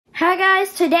Hi guys,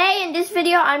 today in this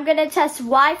video I'm gonna test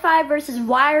Wi-Fi versus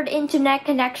wired internet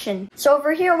connection. So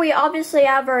over here we obviously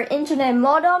have our internet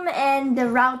modem and the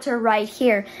router right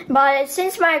here. But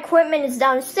since my equipment is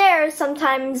downstairs,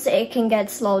 sometimes it can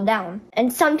get slowed down.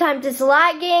 And sometimes it's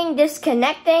lagging,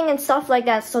 disconnecting and stuff like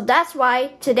that. So that's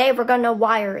why today we're gonna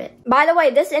wire it. By the way,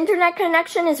 this internet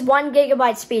connection is 1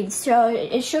 GB speed, so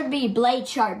it should be blade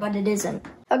sharp, but it isn't.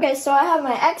 Okay, so I have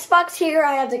my Xbox here,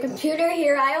 I have the computer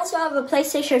here, I also have a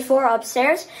PlayStation 4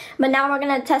 upstairs, but now we're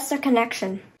gonna test the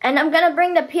connection. And I'm gonna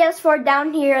bring the PS4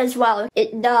 down here as well.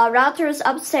 The router is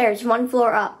upstairs, 1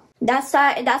 floor up. That's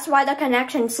why the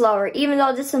connection's slower, even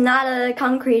though this is not a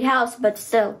concrete house, but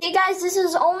still. Hey guys, this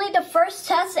is only the first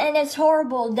test and it's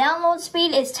horrible. Download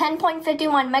speed is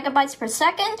 10.51 megabytes per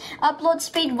second. Upload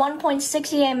speed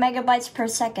 1.68 megabytes per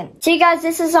second. See guys,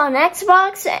 this is on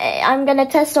Xbox. I'm gonna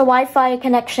test the Wi-Fi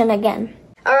connection again.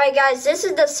 Alright guys, this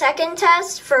is the second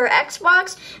test for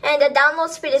Xbox, and the download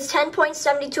speed is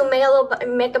 10.72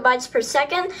 megabytes per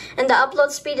second, and the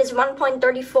upload speed is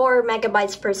 1.34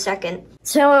 megabytes per second.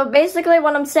 So basically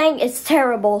what I'm saying is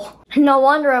terrible. No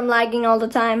wonder I'm lagging all the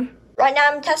time. Right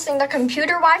now I'm testing the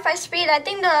computer Wi-Fi speed. I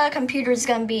think the computer is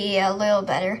going to be a little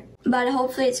better, but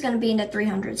hopefully it's going to be in the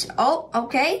 300s. Oh,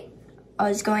 okay. Oh,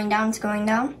 it's going down, it's going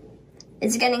down.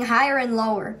 It's getting higher and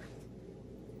lower.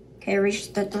 Okay,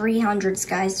 reached the 300s,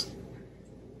 guys.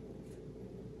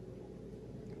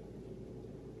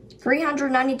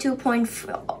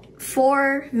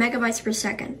 392.4 megabytes per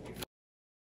second.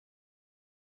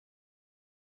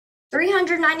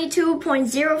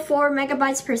 392.04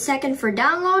 megabytes per second for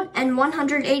download and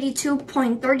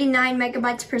 182.39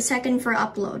 megabytes per second for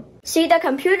upload. See, the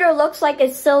computer looks like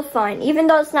it's still fine, even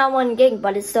though it's not 1 gig,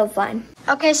 but it's still fine.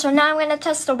 Okay, so now I'm gonna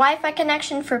test the Wi-Fi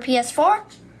connection for PS4.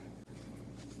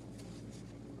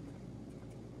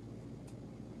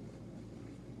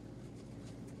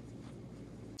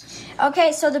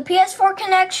 Okay, so the PS4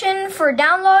 connection for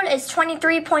download is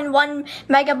 23.1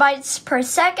 megabytes per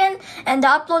second, and the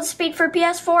upload speed for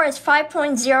PS4 is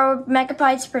 5.0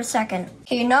 megabytes per second.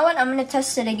 Okay, you know what? I'm gonna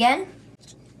test it again.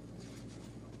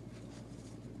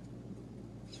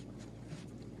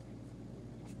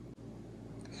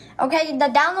 Okay, the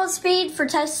download speed for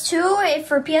test 2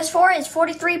 for PS4 is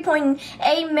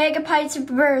 43.8 megabytes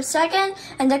per second,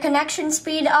 and the connection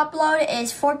speed upload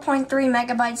is 4.3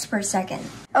 megabytes per second.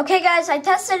 Okay guys, I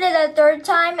tested it a third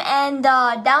time, and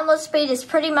the download speed is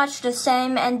pretty much the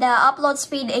same, and the upload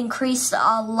speed increased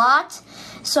a lot,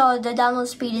 so the download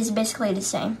speed is basically the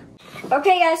same.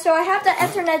 Okay guys, so I have the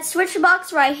Ethernet switch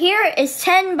box right here. It's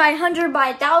 10 by 100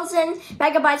 by 1000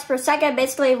 megabytes per second,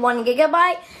 basically 1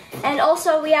 gigabyte. And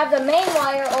also we have the main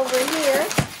wire over here.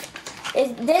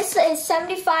 This is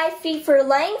 75 feet for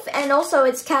length, and also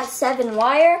it's Cat 7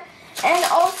 wire. And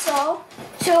also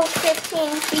two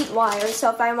 15 feet wires, so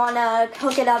if I want to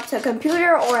hook it up to a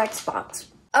computer or Xbox.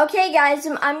 Okay guys,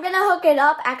 I'm gonna hook it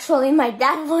up. Actually, my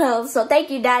dad will, so thank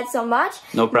you Dad so much.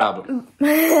 No problem.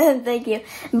 Thank you.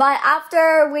 But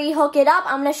after we hook it up,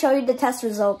 I'm gonna show you the test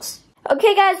results.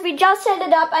 Okay guys, we just set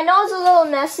it up. I know it's a little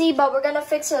messy, but we're gonna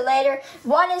fix it later.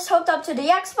 One is hooked up to the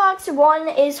Xbox, one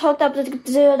is hooked up to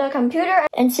the computer,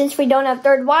 and since we don't have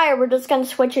third wire, we're just gonna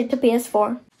switch it to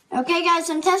PS4. Okay guys,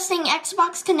 I'm testing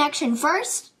Xbox connection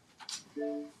first.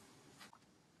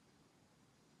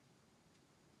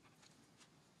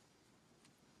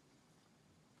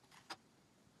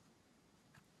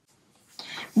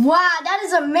 Wow, that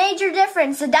is a major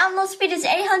difference. The download speed is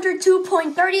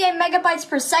 802.38 megabytes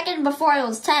per second, before it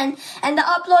was 10, and the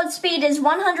upload speed is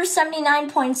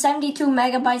 179.72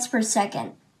 megabytes per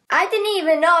second. I didn't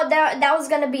even know that was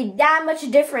going to be that much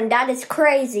different. That is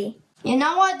crazy. You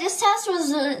know what? This test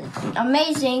was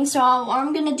amazing, so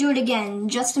I'm going to do it again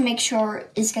just to make sure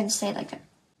it's going to stay like that.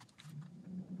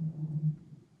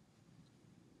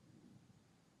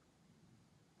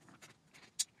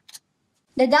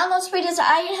 The download speed is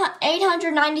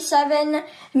 897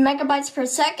 megabytes per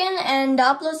second, and the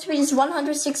upload speed is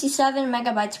 167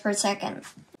 megabytes per second.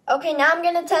 Okay, now I'm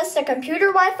going to test the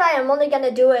computer Wi-Fi. I'm only going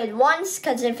to do it once,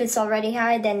 because if it's already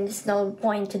high, then there's no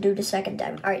point to do the second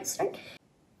time. Alright, start.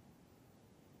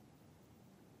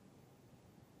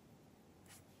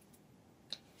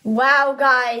 Wow,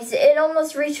 guys, it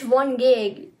almost reached 1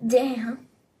 gig. Damn.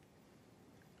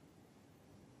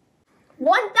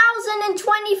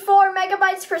 1024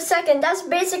 megabytes per second. That's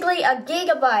basically a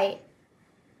gigabyte.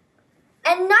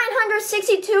 And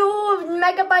 962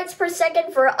 megabytes per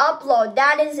second for upload.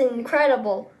 That is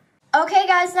incredible. Okay,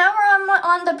 guys, now we're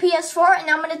on the PS4, and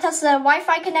I'm going to test the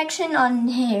Wi-Fi connection on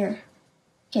here.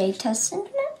 Okay, test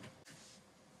internet.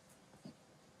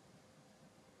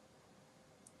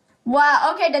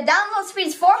 Wow, okay, the download speed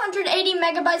is 480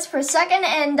 megabytes per second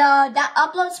and that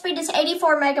upload speed is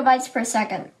 84 megabytes per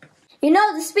second. You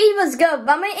know, the speed was good,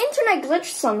 but my internet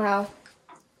glitched somehow.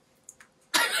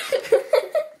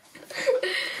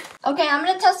 Okay, I'm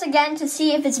gonna test again to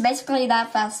see if it's basically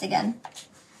that fast again.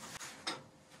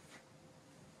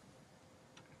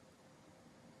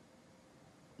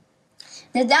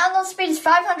 The download speed is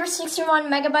 561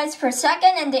 megabytes per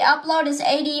second and the upload is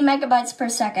 80 megabytes per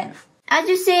second. As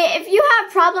you see, if you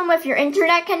have problem with your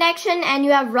internet connection and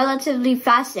you have relatively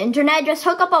fast internet, just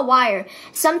hook up a wire.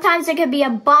 Sometimes it could be a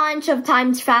bunch of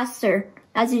times faster,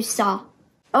 as you saw.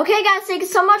 Okay guys, thank you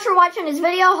so much for watching this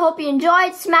video. Hope you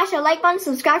enjoyed. Smash the like button,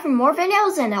 subscribe for more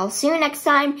videos, and I'll see you next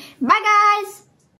time. Bye guys!